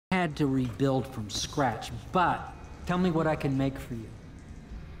had to rebuild from scratch, but tell me what I can make for you.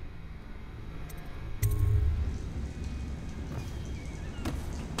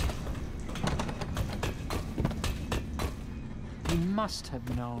 You must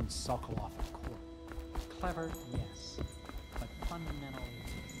have known Sokolov at court. Clever, yes, but fundamentally...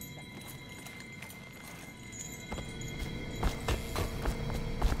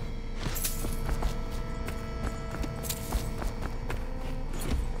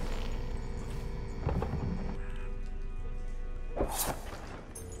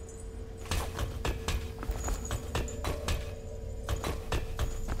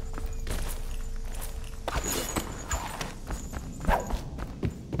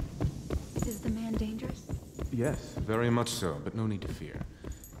 Yes, very much so, but no need to fear.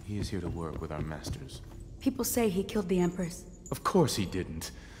 He is here to work with our masters. People say he killed the Empress. Of course he didn't.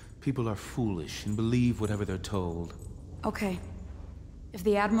 People are foolish and believe whatever they're told. Okay. If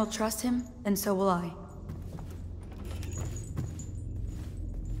the Admiral trusts him, then so will I.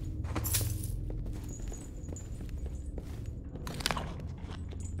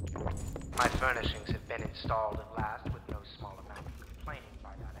 My furnishings have been installed at last with no small amount of complaining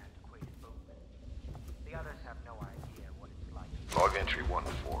by that antiquated boatman. The others have no idea what it's like. Log entry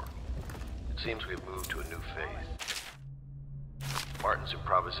 1-4. It seems we've moved to a new phase. Martin's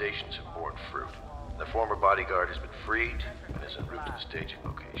improvisations have borne fruit. The former bodyguard has been freed and is en route to the staging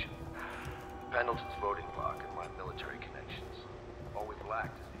location. Pendleton's voting block and my military connections. All we've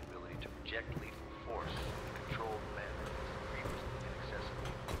lacked is the ability to project lethal force and control the land that is previously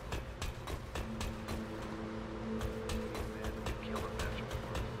inaccessible. The man who killed him afterwards.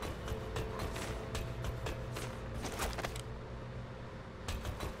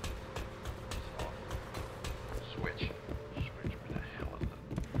 Switch. Switch me the hell of them.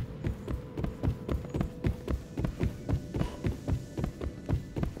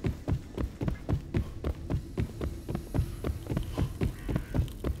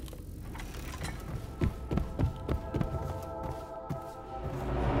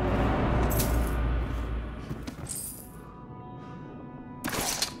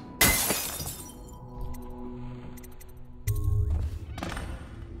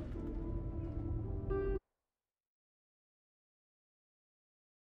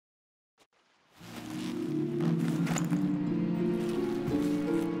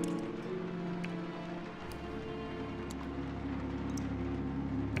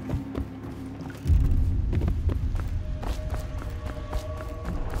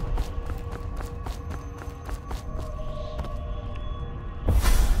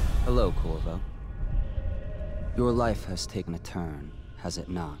 Hello, Corvo. Your life has taken a turn, has it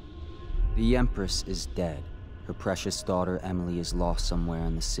not? The Empress is dead. Her precious daughter Emily is lost somewhere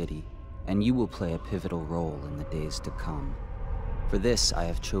in the city, and you will play a pivotal role in the days to come. For this, I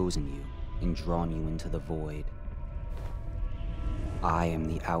have chosen you and drawn you into the void. I am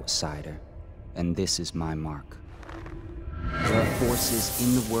the outsider, and this is my mark. There are forces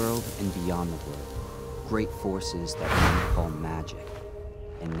in the world and beyond the world, great forces that men call magic.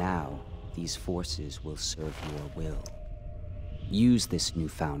 And now, these forces will serve your will. Use this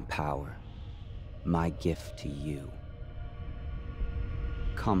newfound power, my gift to you.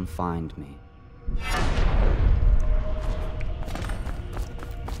 Come find me.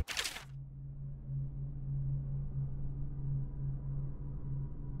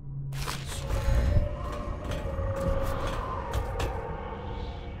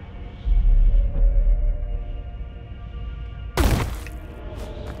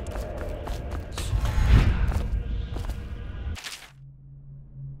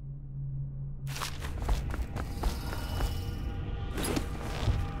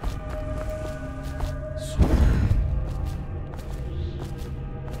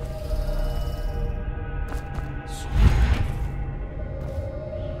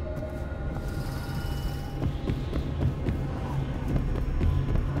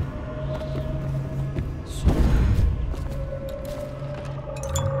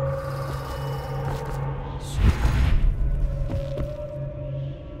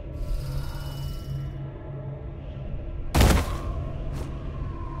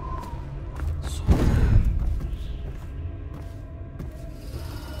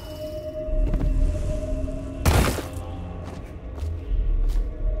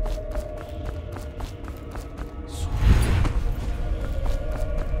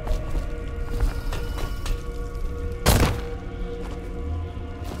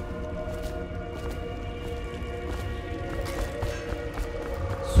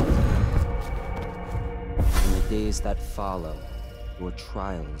 That follow, your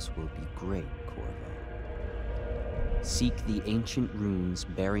trials will be great, Corvo. Seek the ancient runes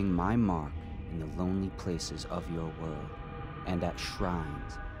bearing my mark in the lonely places of your world, and at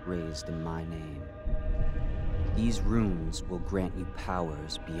shrines raised in my name. These runes will grant you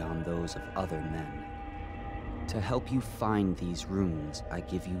powers beyond those of other men. To help you find these runes, I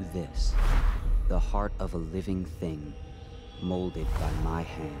give you this, the heart of a living thing, molded by my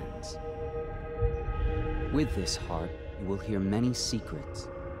hands. With this heart, you will hear many secrets,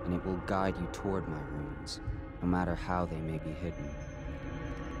 and it will guide you toward my runes, no matter how they may be hidden.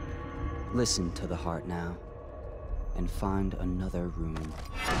 Listen to the heart now, and find another rune.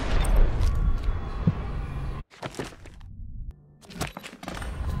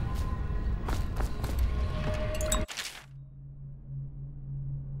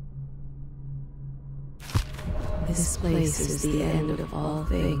 This place is the end of all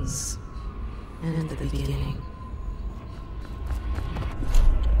things, and the beginning.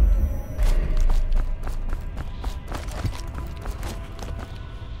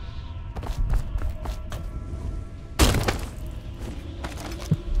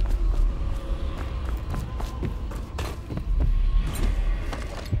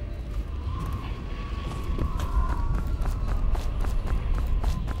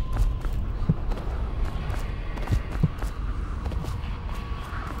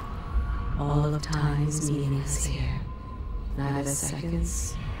 All of time is meaningless here. Neither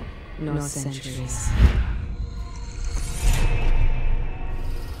seconds, nor centuries.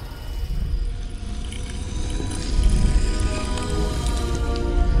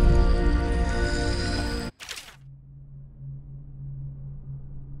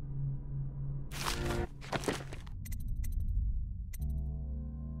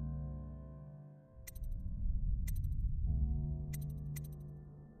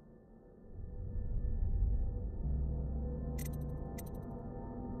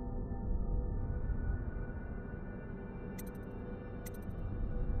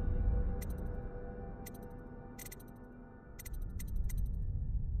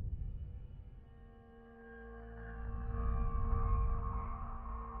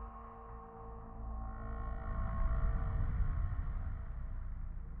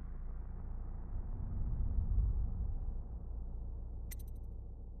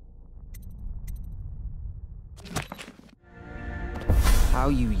 How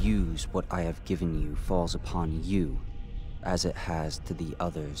you use what I have given you falls upon you, as it has to the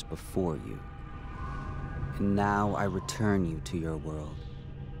others before you. And now I return you to your world,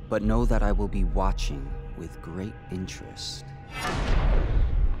 but know that I will be watching with great interest.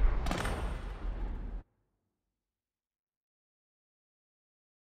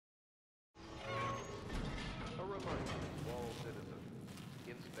 A reminder to all citizens,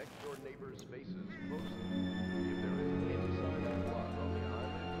 inspect your neighbor's faces closely. If there is any sign of blood on the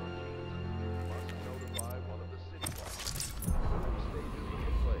island or cheese, you must notify one of the city watches. Early stages of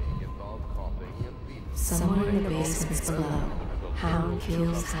the plague involve coughing and fever. Somewhere in the basements below, hound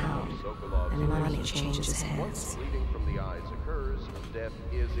kills hound, and money changes hands. Once bleeding from the eyes occurs, death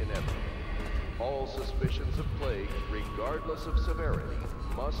is inevitable. All suspicions of plague, regardless of severity,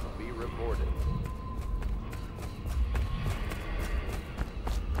 must be reported.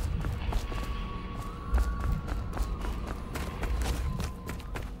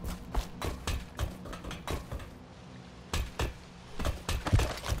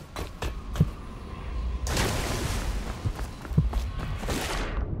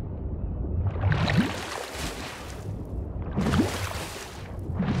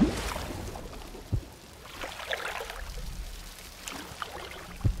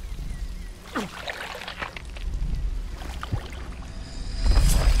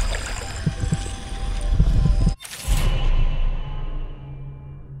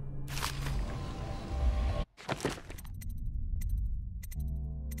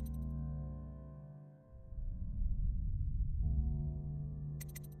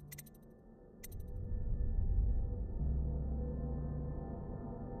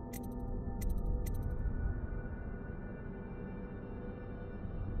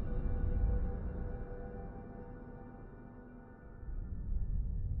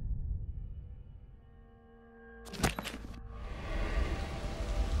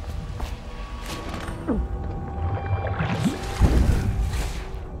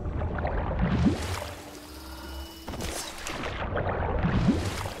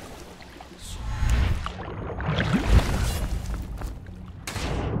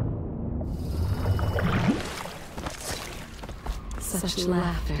 Such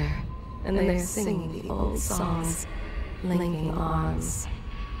laughter, and they're singing the old songs, linking arms.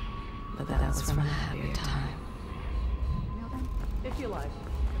 But that was from a happier time. If you like.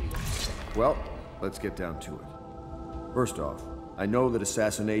 Well, let's get down to it. First off, I know that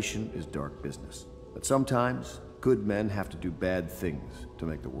assassination is dark business, but sometimes good men have to do bad things to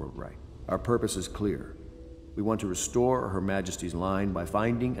make the world right. Our purpose is clear. We want to restore Her Majesty's line by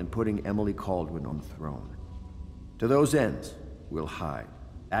finding and putting Emily Kaldwin on the throne. To those ends, we'll hide,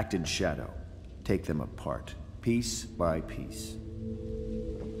 act in shadow, take them apart, piece by piece.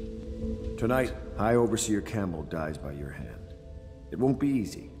 Tonight, High Overseer Campbell dies by your hand. It won't be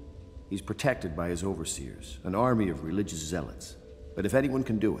easy. He's protected by his overseers, an army of religious zealots. But if anyone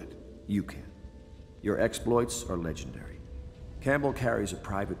can do it, you can. Your exploits are legendary. Campbell carries a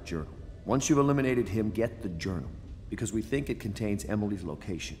private journal. Once you've eliminated him, get the journal, because we think it contains Emily's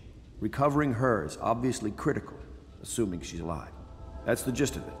location. Recovering her is obviously critical, assuming she's alive. That's the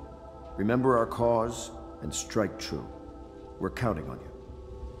gist of it. Remember our cause and strike true. We're counting on you.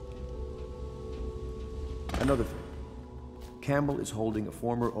 Another thing. Campbell is holding a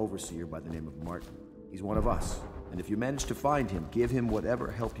former overseer by the name of Martin. He's one of us, and if you manage to find him, give him whatever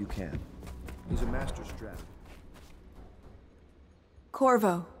help you can. He's a master strategist.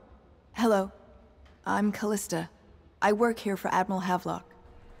 Corvo. Hello. I'm Callista. I work here for Admiral Havelock.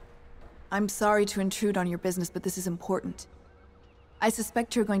 I'm sorry to intrude on your business, but this is important. I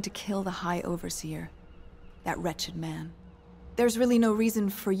suspect you're going to kill the High Overseer. That wretched man. There's really no reason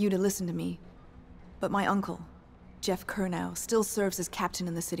for you to listen to me. But my uncle, Jeff Kernow, still serves as captain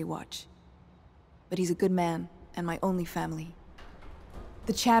in the City Watch. But he's a good man, and my only family.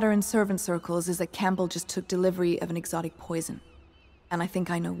 The chatter in servant circles is that Campbell just took delivery of an exotic poison. And I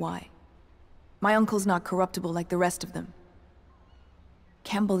think I know why. My uncle's not corruptible like the rest of them.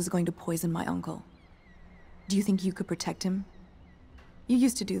 Campbell is going to poison my uncle. Do you think you could protect him? You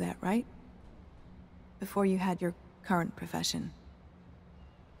used to do that, right? Before you had your current profession.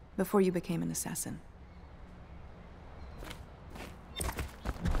 Before you became an assassin.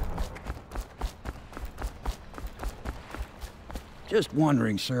 Just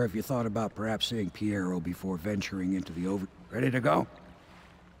wondering, sir, if you thought about perhaps seeing Piero before venturing into the over... Ready to go?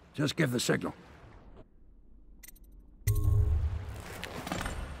 Just give the signal.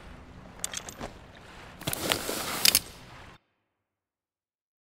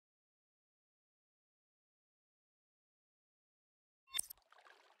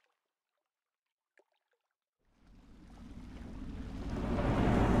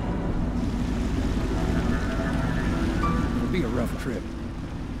 Be a rough trip.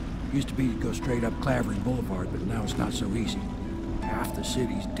 Used to be to go straight up Clavering Boulevard, but now it's not so easy. Half the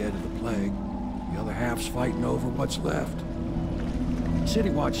city's dead of the plague. The other half's fighting over what's left. City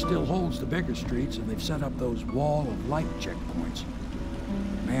Watch still holds the bigger streets, and they've set up those wall of light checkpoints.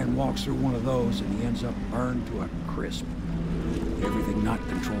 A man walks through one of those, and he ends up burned to a crisp. Everything not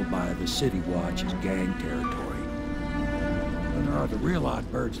controlled by the City Watch is gang territory. Then there are the real odd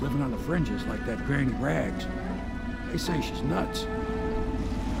birds living on the fringes, like that Granny Rags. They say she's nuts.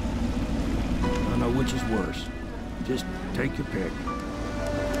 I don't know which is worse. Just take your pick.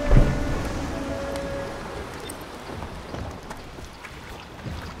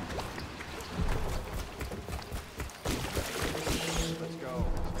 Let's go.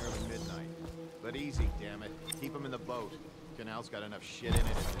 It's nearly midnight. But easy, damn it. Keep them in the boat. Canal's got enough shit in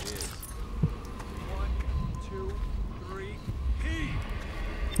it as it is. 1, 2, 3, heave!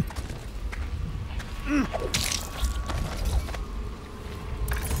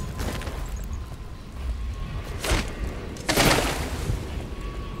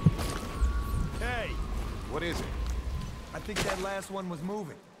 What is it? I think that last one was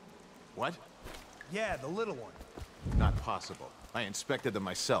moving. What? Yeah, the little one. Not possible. I inspected them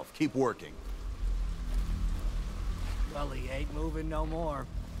myself. Keep working. Well, he ain't moving no more.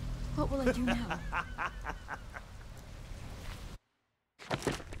 What will I do now?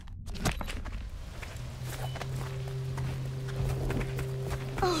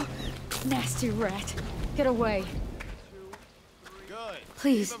 Oh, nasty rat. Get away. Good.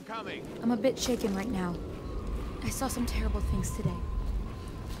 Please. Keep them coming. I'm a bit shaken right now. I saw some terrible things today.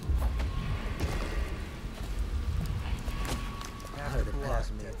 Heard it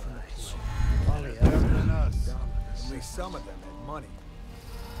pass me from the place. Probably better than us. At least some of them had money.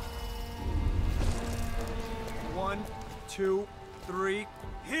 1, 2, 3,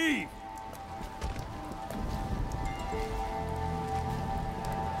 heave!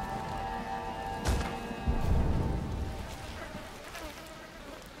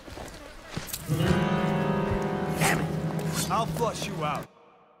 Damn it! I'll flush you out.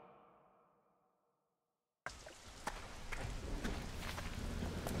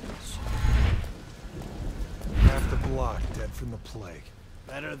 Half the block dead from the plague.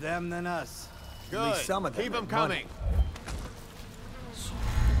 Better them than us. Good. At least some of them Keep them had money. coming.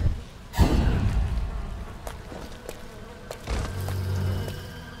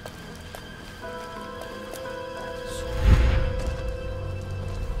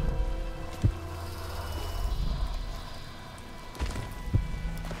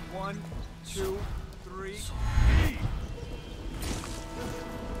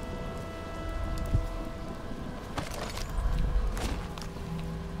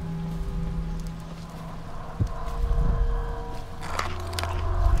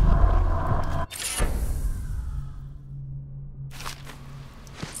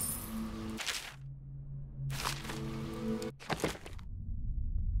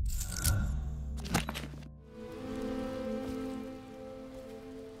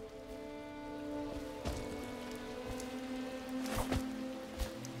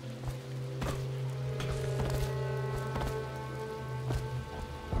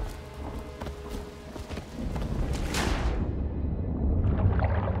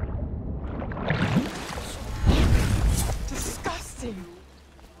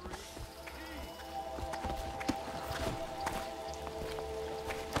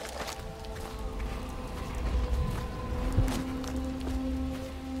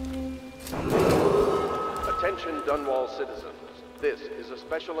 Dunwall citizens, this is a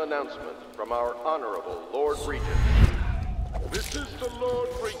special announcement from our Honorable Lord Regent. This is the Lord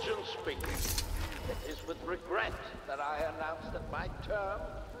Regent speaking. It is with regret that I announce that my term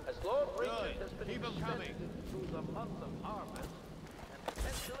as Lord Regent has been extended through the month of harvest and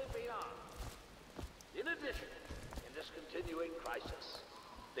potentially beyond. In addition, in this continuing crisis,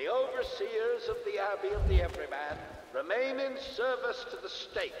 the overseers of the Abbey of the Everyman remain in service to the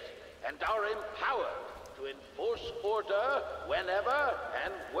state and are empowered to enforce order whenever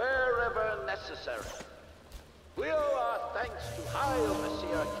and wherever necessary. We owe our thanks to High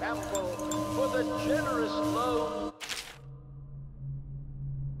Overseer Campbell for the generous loan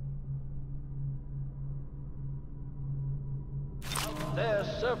of their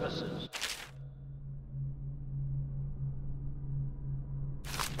services.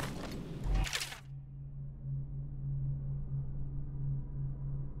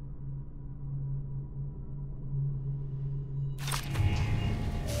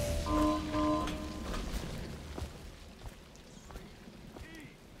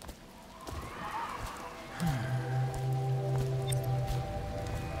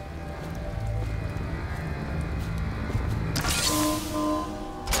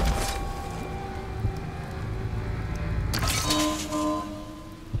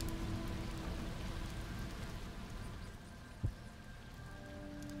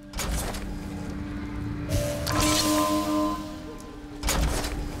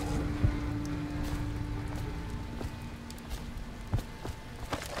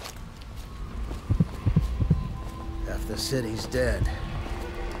 The city's dead.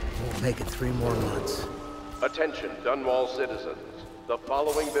 Won't make it 3 more months. Attention, Dunwall citizens. The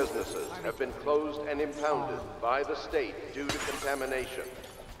following businesses have been closed and impounded by the state due to contamination.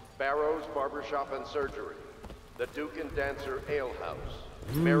 Barrow's Barbershop and Surgery, the Duke and Dancer Ale House,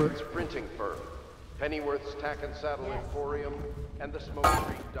 Merritt's Printing Firm, Pennyworth's Tack and Saddle Emporium, and the Smoke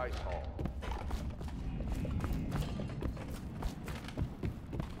Street Dice Hall.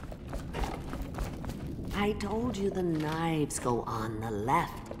 I told you the knives go on the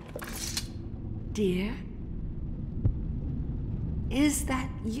left. Dear? Is that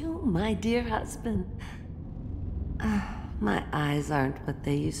you, my dear husband? My eyes aren't what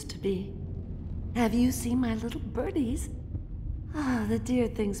they used to be. Have you seen my little birdies? The dear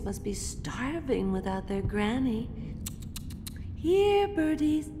things must be starving without their granny. Here,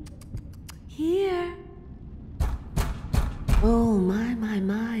 birdies. Here. Oh, my.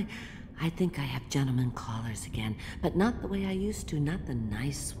 I think I have gentlemen callers again, but not the way I used to, not the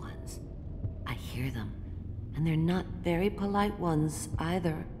nice ones. I hear them, and they're not very polite ones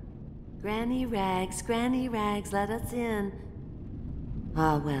either. Granny Rags, let us in.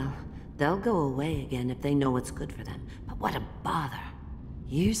 Ah, well, they'll go away again if they know what's good for them, but what a bother.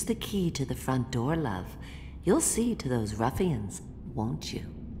 Here's the key to the front door, love. You'll see to those ruffians, won't you?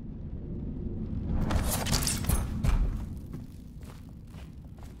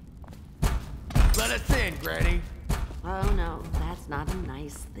 Let us in, Granny. Oh no, that's not a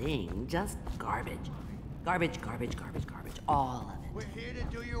nice thing. Just garbage. Garbage, all of it. We're here to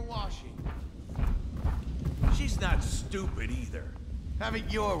do your washing. She's not stupid either. Have it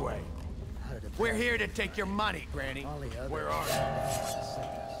your way. We're here to take your money, Granny. Where are you?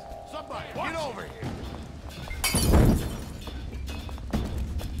 Somebody, get over here.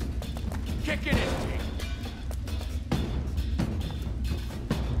 Kick it in, Pete.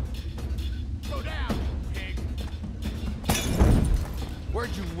 Go down, pig.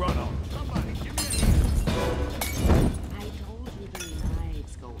 Where'd you run off? Somebody, give me a... I told you the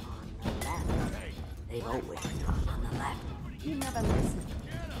knives go on the left. Hey. They've always gone on the left. You never listen.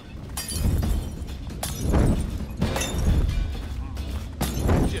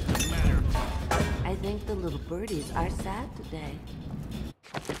 Just a matter of time. I think the little birdies are sad today.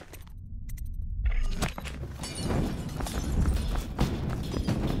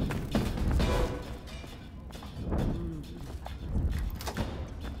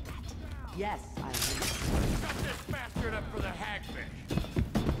 Yes, I will. Shut this bastard up for the hagfish.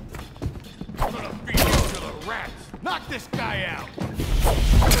 I'm gonna feed you to the rats. Knock this guy out.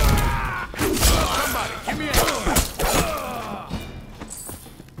 Somebody, give me a hand.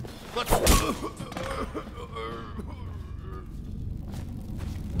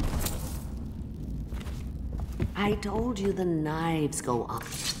 I told you the knives go up.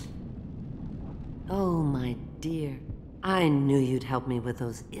 Oh, my dear. I knew you'd help me with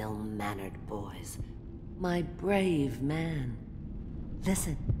those ill-mannered boys. My brave man.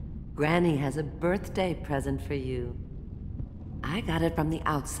 Listen, Granny has a birthday present for you. I got it from the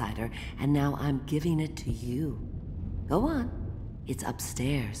outsider, and now I'm giving it to you. Go on. It's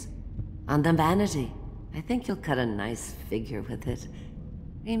upstairs. On the vanity. I think you'll cut a nice figure with it.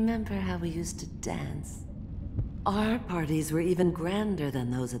 Remember how we used to dance? Our parties were even grander than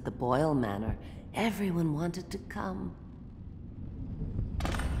those at the Boyle Manor. Everyone wanted to come.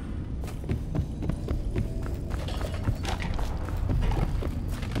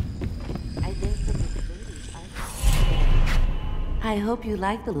 I hope you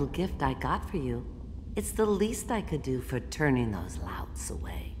like the little gift I got for you. It's the least I could do for turning those louts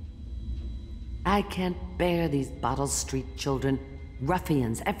away. I can't bear these Bottle Street children.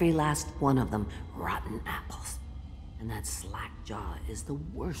 Ruffians, every last one of them. Rotten apples. And that slack jaw is the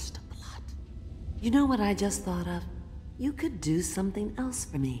worst of the lot. You know what I just thought of? You could do something else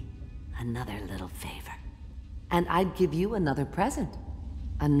for me. Another little favor. And I'd give you another present.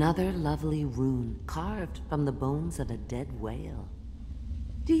 Another lovely rune carved from the bones of a dead whale.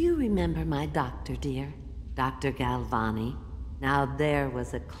 Do you remember my doctor, dear? Dr. Galvani? Now there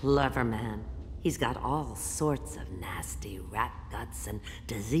was a clever man. He's got all sorts of nasty rat guts and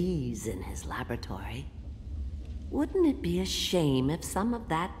disease in his laboratory. Wouldn't it be a shame if some of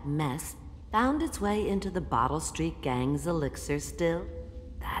that mess found its way into the Bottle Street Gang's elixir still?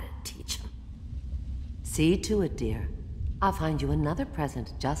 That'd teach him. See to it, dear. I'll find you another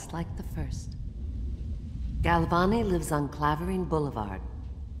present just like the first. Galvani lives on Clavering Boulevard,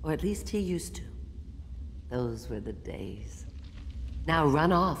 or at least he used to. Those were the days. Now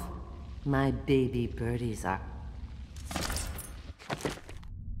run off. My baby birdies are...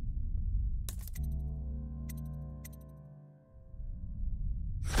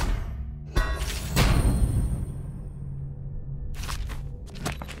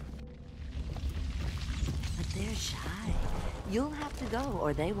 But they're shy. You'll have to go,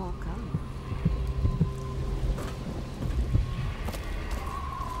 or they won't come.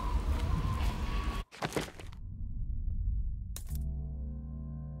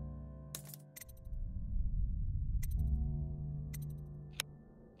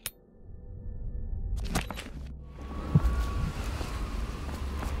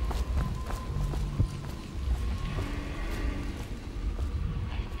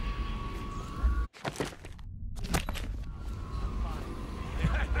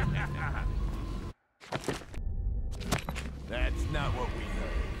 That's not what we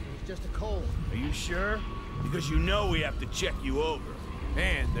heard. It was just a cold. Are you sure? Because you know we have to check you over.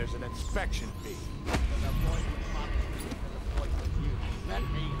 And there's an inspection fee. Let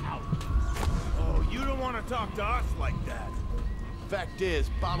me out. Oh, you don't want to talk to us like that. Fact is,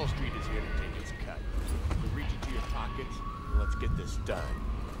 Bottle Street is here to take its cut. So reach into your pockets and let's get this done.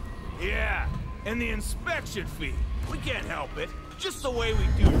 Yeah, and the inspection fee. We can't help it. Just the way we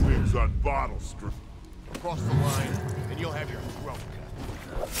do things on Bottle Street. Cross the line, and you'll have your throat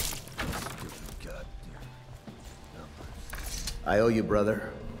cut. I owe you,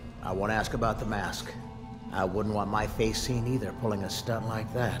 brother. I want to ask about the mask. I wouldn't want my face seen either, pulling a stunt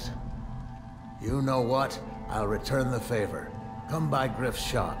like that. You know what? I'll return the favor. Come by Griff's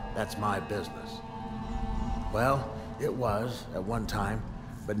shop. That's my business. Well, it was, at one time,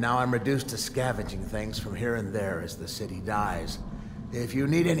 but now I'm reduced to scavenging things from here and there as the city dies. If you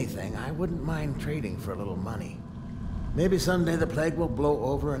need anything, I wouldn't mind trading for a little money. Maybe someday the plague will blow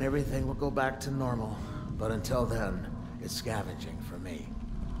over and everything will go back to normal. But until then, it's scavenging for me.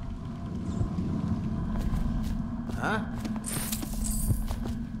 Huh?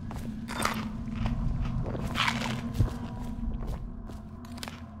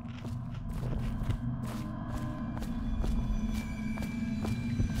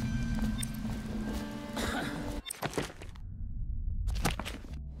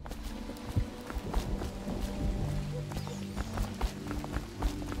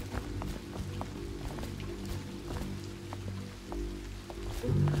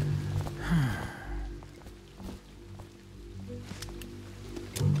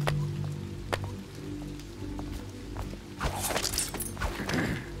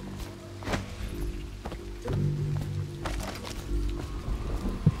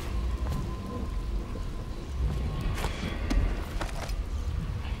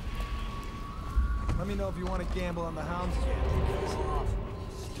 Let me know if you want to gamble on the hounds again.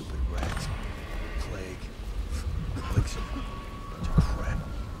 Stupid rats. Plague. Elixir. Bunch of crap.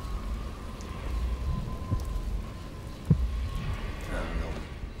 I don't know.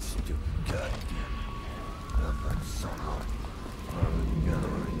 Stupid goddamn. Nothing somehow.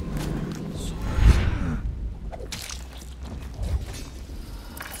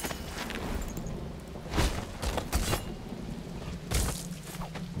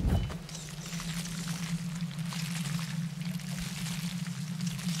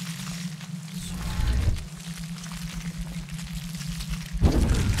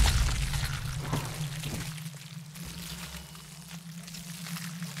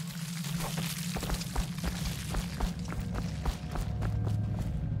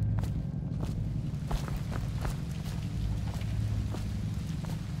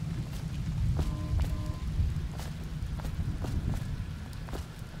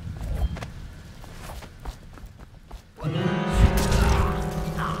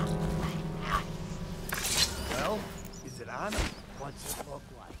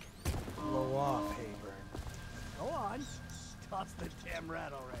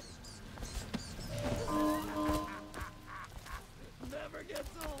 already. Never gets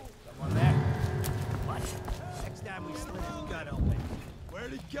old. Someone there? What? Next time we slit his gut open.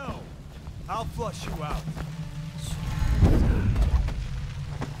 Where'd it go? I'll flush you out.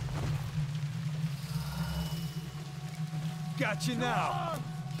 Got you now.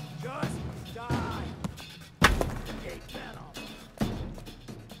 Just die. Hate venom.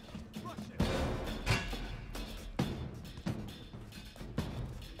 Rush it.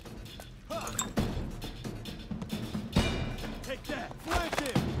 Huh. Take that. Flank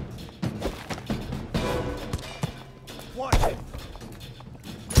him. Watch it.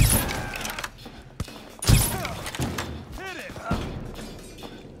 Hit it.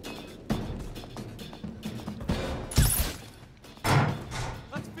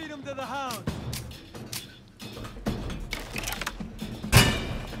 Let's feed him to the hound.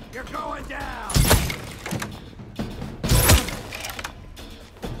 You're going down.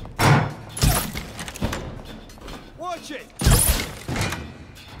 Watch it.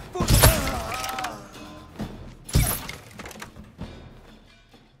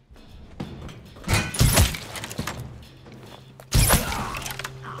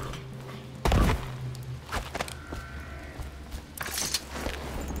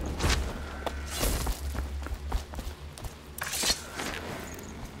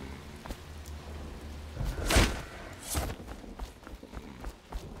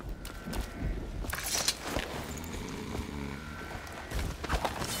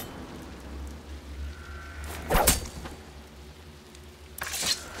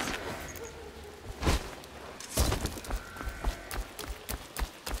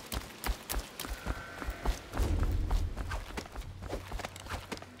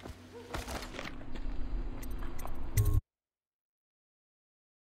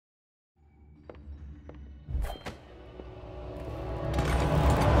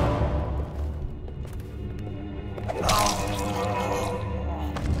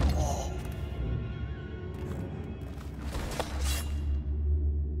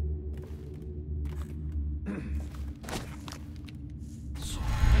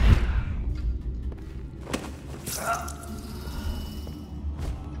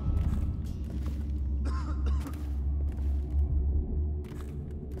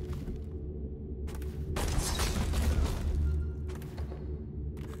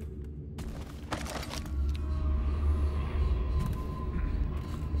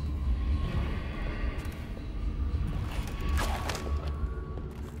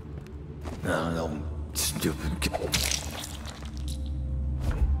 No, stupid kid.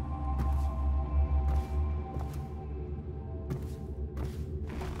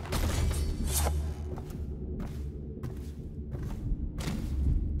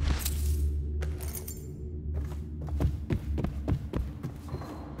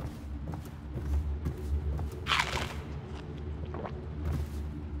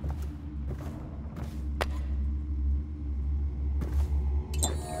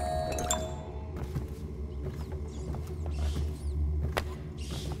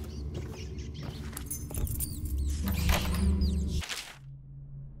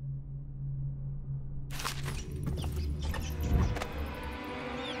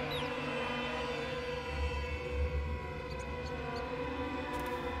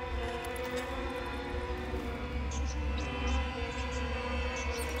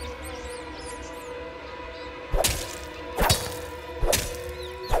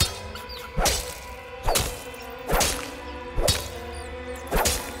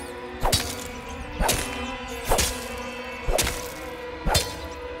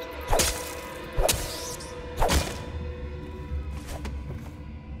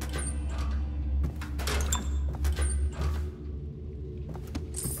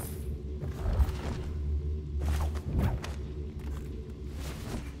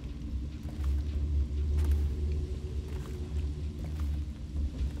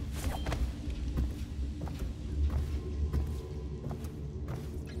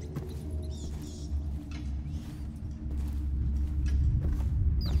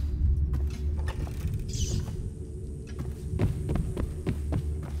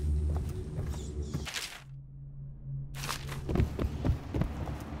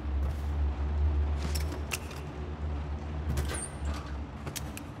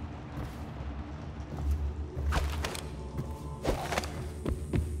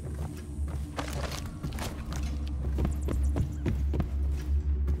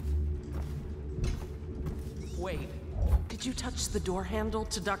 Wait, did you touch the door handle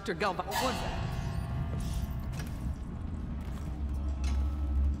to Dr. Galva? What was that?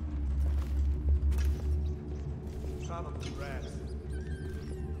 Probably rats.